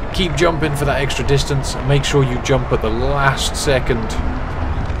 Keep jumping for that extra distance, and make sure you jump at the last second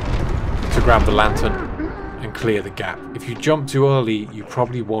to grab the lantern and clear the gap. If you jump too early, you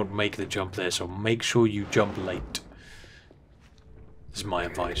probably won't make the jump there, so make sure you jump late. This is my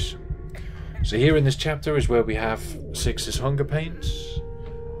advice. So here in this chapter is where we have Six's hunger pains.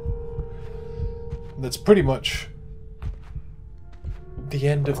 That's pretty much the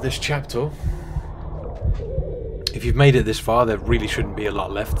end of this chapter. If you've made it this far, there really shouldn't be a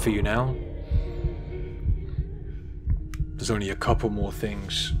lot left for you now. There's only a couple more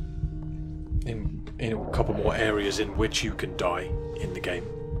things in a couple more areas in which you can die in the game.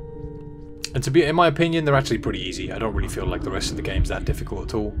 And to be, in my opinion, they're actually pretty easy. I don't really feel like the rest of the game's that difficult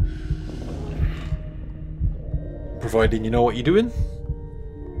at all. Providing you know what you're doing.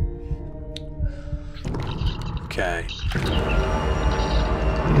 Okay.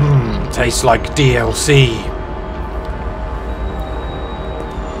 Tastes like DLC.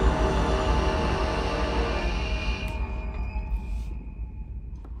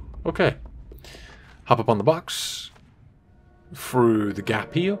 Okay. Hop up on the box. Through the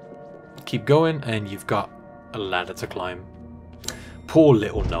gap here. Keep going and you've got a ladder to climb. Poor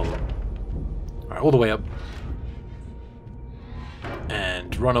little Noah. Alright, all the way up.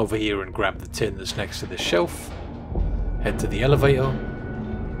 And run over here and grab the tin that's next to this shelf. Head to the elevator.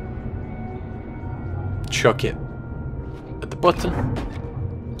 Chuck it at the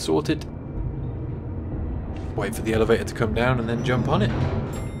button. Sorted. Wait for the elevator to come down and then jump on it.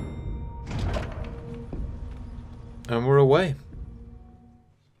 And we're away.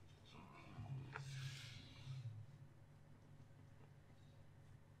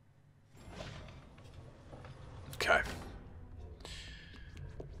 Okay.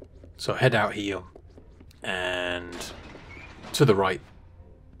 So head out here and to the right.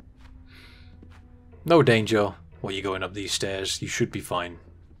 No danger while you're going up these stairs. You should be fine.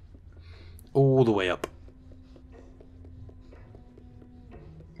 All the way up.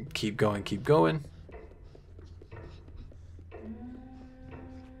 Keep going, keep going.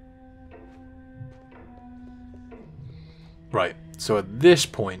 Right, so at this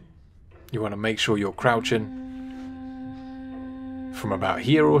point, you want to make sure you're crouching from about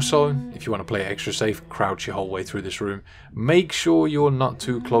here or so. If you want to play it extra safe, crouch your whole way through this room. Make sure you're not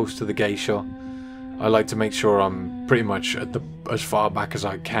too close to the geisha. I like to make sure I'm pretty much at as far back as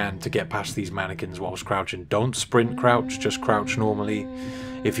I can to get past these mannequins whilst crouching. Don't sprint crouch, just crouch normally.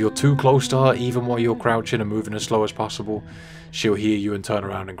 If you're too close to her, even while you're crouching and moving as slow as possible, she'll hear you and turn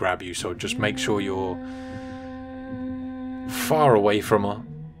around and grab you. So just make sure you're far away from her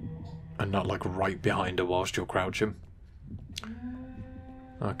and not like right behind her whilst you're crouching.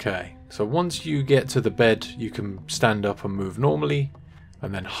 Okay, so once you get to the bed, you can stand up and move normally,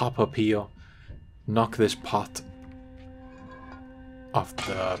 and then hop up here, knock this pot off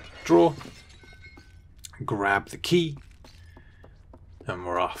the drawer, grab the key, and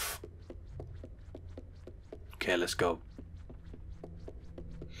we're off. Okay, let's go.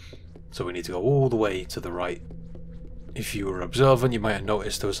 So we need to go all the way to the right. If you were observant, you might have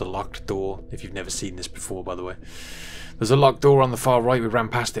noticed there was a locked door. If you've never seen this before, by the way. There's a locked door on the far right. We ran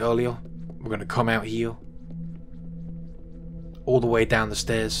past it earlier. We're going to come out here. All the way down the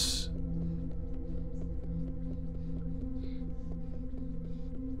stairs.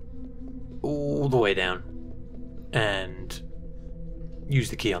 All the way down. And use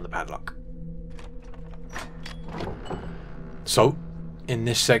the key on the padlock. So, in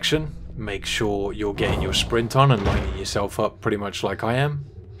this section, make sure you're getting your sprint on and lining yourself up pretty much like I am.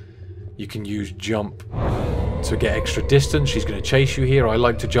 You can use jump to get extra distance. She's going to chase you here. I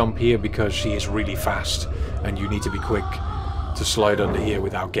like to jump here because she is really fast and you need to be quick to slide under here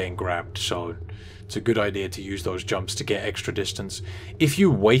without getting grabbed. So it's a good idea to use those jumps to get extra distance. If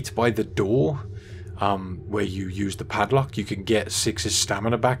you wait by the door where you use the padlock, you can get 6's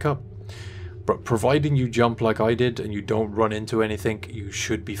stamina back up. But providing you jump like I did and you don't run into anything, you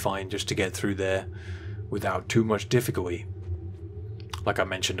should be fine just to get through there without too much difficulty. Like I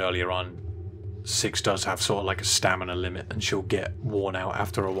mentioned earlier on, 6 does have sort of like a stamina limit and she'll get worn out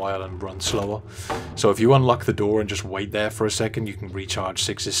after a while and run slower. So if you unlock the door and just wait there for a second, you can recharge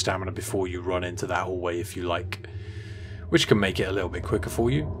 6's stamina before you run into that hallway if you like, which can make it a little bit quicker for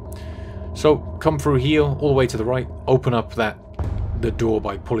you. So come through here all the way to the right, open up the door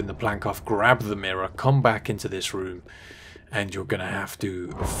by pulling the plank off, grab the mirror, come back into this room, and you're gonna have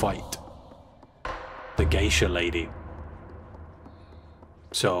to fight the geisha lady.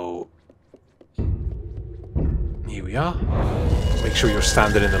 So here we are. Make sure you're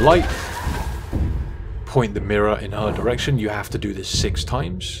standing in the light. Point the mirror in her direction. You have to do this 6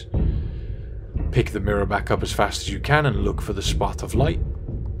 times. Pick the mirror back up as fast as you can and look for the spot of light.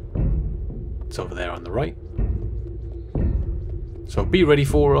 It's over there on the right. So be ready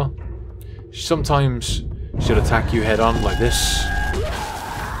for her. Sometimes she'll attack you head on like this.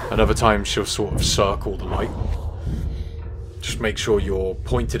 And other times she'll sort of circle the light. Just make sure you're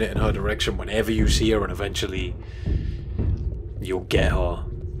pointing it in her direction whenever you see her, and eventually you'll get her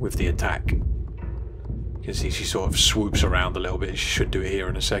with the attack. You can see she sort of swoops around a little bit. She should do it here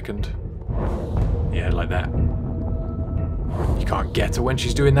in a second. Yeah, like that. You can't get her when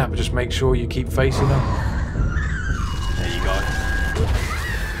she's doing that, but just make sure you keep facing her. There you go.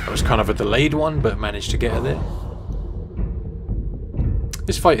 That was kind of a delayed one, but managed to get her there.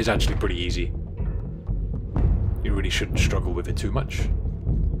 This fight is actually pretty easy. You really shouldn't struggle with it too much.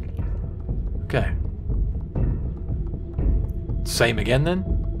 Okay. Same again then.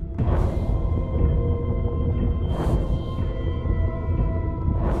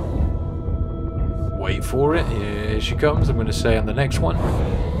 Wait for it. Here she comes. I'm going to say on the next one.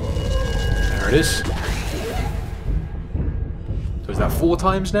 There it is. So is that 4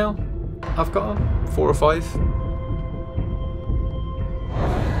 times now? I've got her? 4 or 5?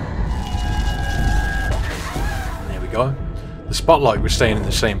 There we go. The spotlight was staying in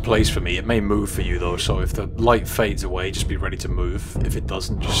the same place for me. It may move for you though, so if the light fades away, just be ready to move. If it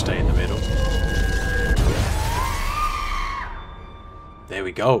doesn't, just stay in the middle. There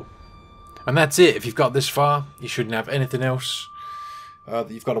we go. And that's it. If you've got this far, you shouldn't have anything else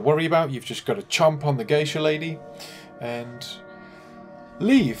that you've got to worry about. You've just got to chomp on the geisha lady and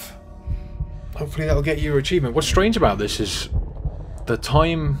leave. Hopefully that'll get you your achievement. What's strange about this is the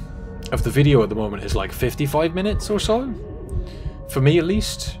time of the video at the moment is like 55 minutes or so. For me at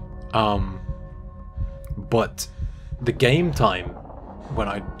least. But the game time when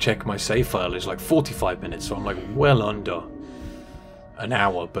I check my save file is like 45 minutes. So I'm like well under an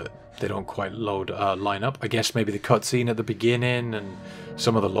hour, but they don't quite line up. I guess maybe the cutscene at the beginning and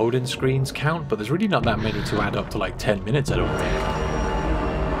some of the loading screens count, but there's really not that many to add up to like 10 minutes, I don't think.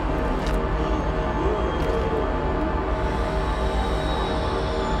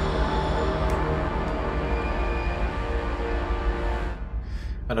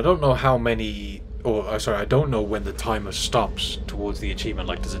 And I don't know how many, or sorry, I don't know when the timer stops towards the achievement.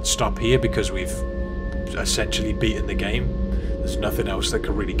 Like, does it stop here because we've essentially beaten the game? There's nothing else that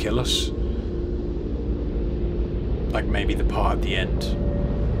could really kill us. Like maybe the part at the end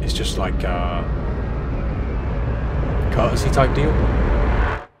is just like a courtesy type deal.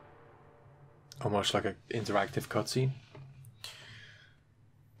 Almost like an interactive cutscene.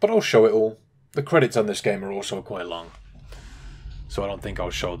 But I'll show it all. The credits on this game are also quite long, so I don't think I'll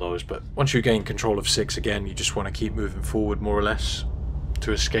show those. But once you gain control of 6 again, you just want to keep moving forward more or less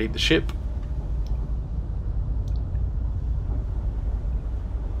to escape the ship.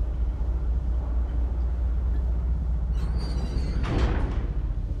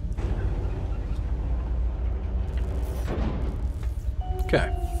 Okay.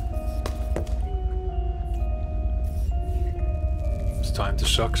 It's time to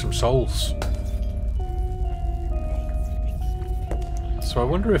suck some souls. So I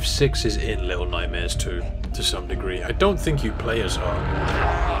wonder if 6 is in Little Nightmares 2 to some degree. I don't think you players are.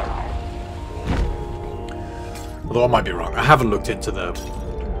 Although I might be wrong. I haven't looked into the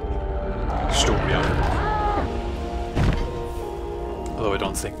story of it. Although I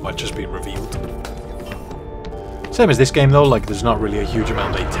don't think much has been revealed. Same as this game though, like there's not really a huge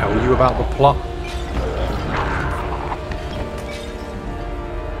amount they tell you about the plot.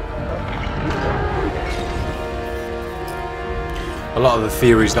 A lot of the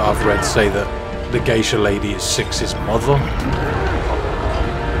theories that I've read say that the geisha lady is 6's mother.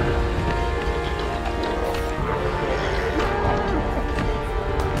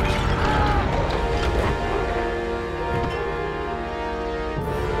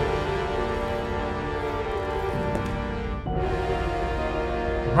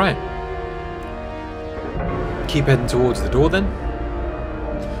 Right. Keep heading towards the door then.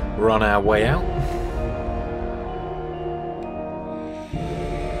 We're on our way out.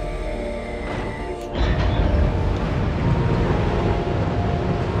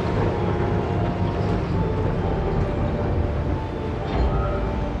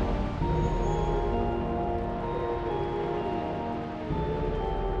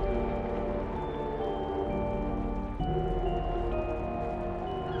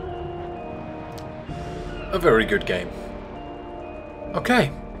 A very good game. Okay.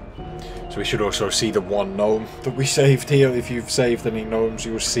 So we should also see the one gnome that we saved here. If you've saved any gnomes,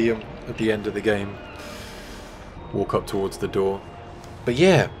 you'll see them at the end of the game. Walk up towards the door. But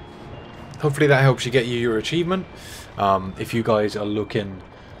yeah, hopefully that helps you get your achievement. If you guys are looking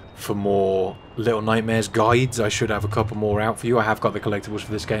for more Little Nightmares guides, I should have a couple more out for you. I have got the collectibles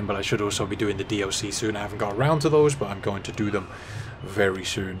for this game, but I should also be doing the DLC soon. I haven't got around to those, but I'm going to do them very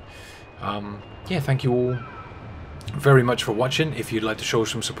soon. Yeah, thank you all very much for watching. If you'd like to show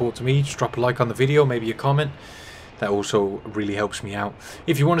some support to me, just drop a like on the video, maybe a comment. That also really helps me out.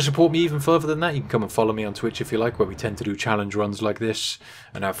 If you want to support me even further than that, you can come and follow me on Twitch if you like, where we tend to do challenge runs like this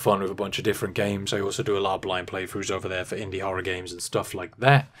and have fun with a bunch of different games. I also do a lot of blind playthroughs over there for indie horror games and stuff like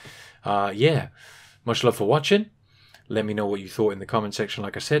that. Yeah, much love for watching. Let me know what you thought in the comment section.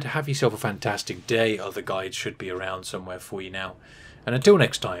 Like I said, have yourself a fantastic day. Other guides should be around somewhere for you now. And until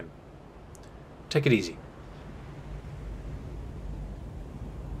next time, take it easy.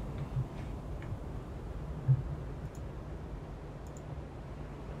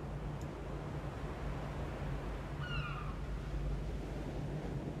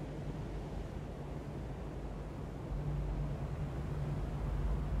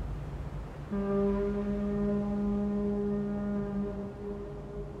 Mm.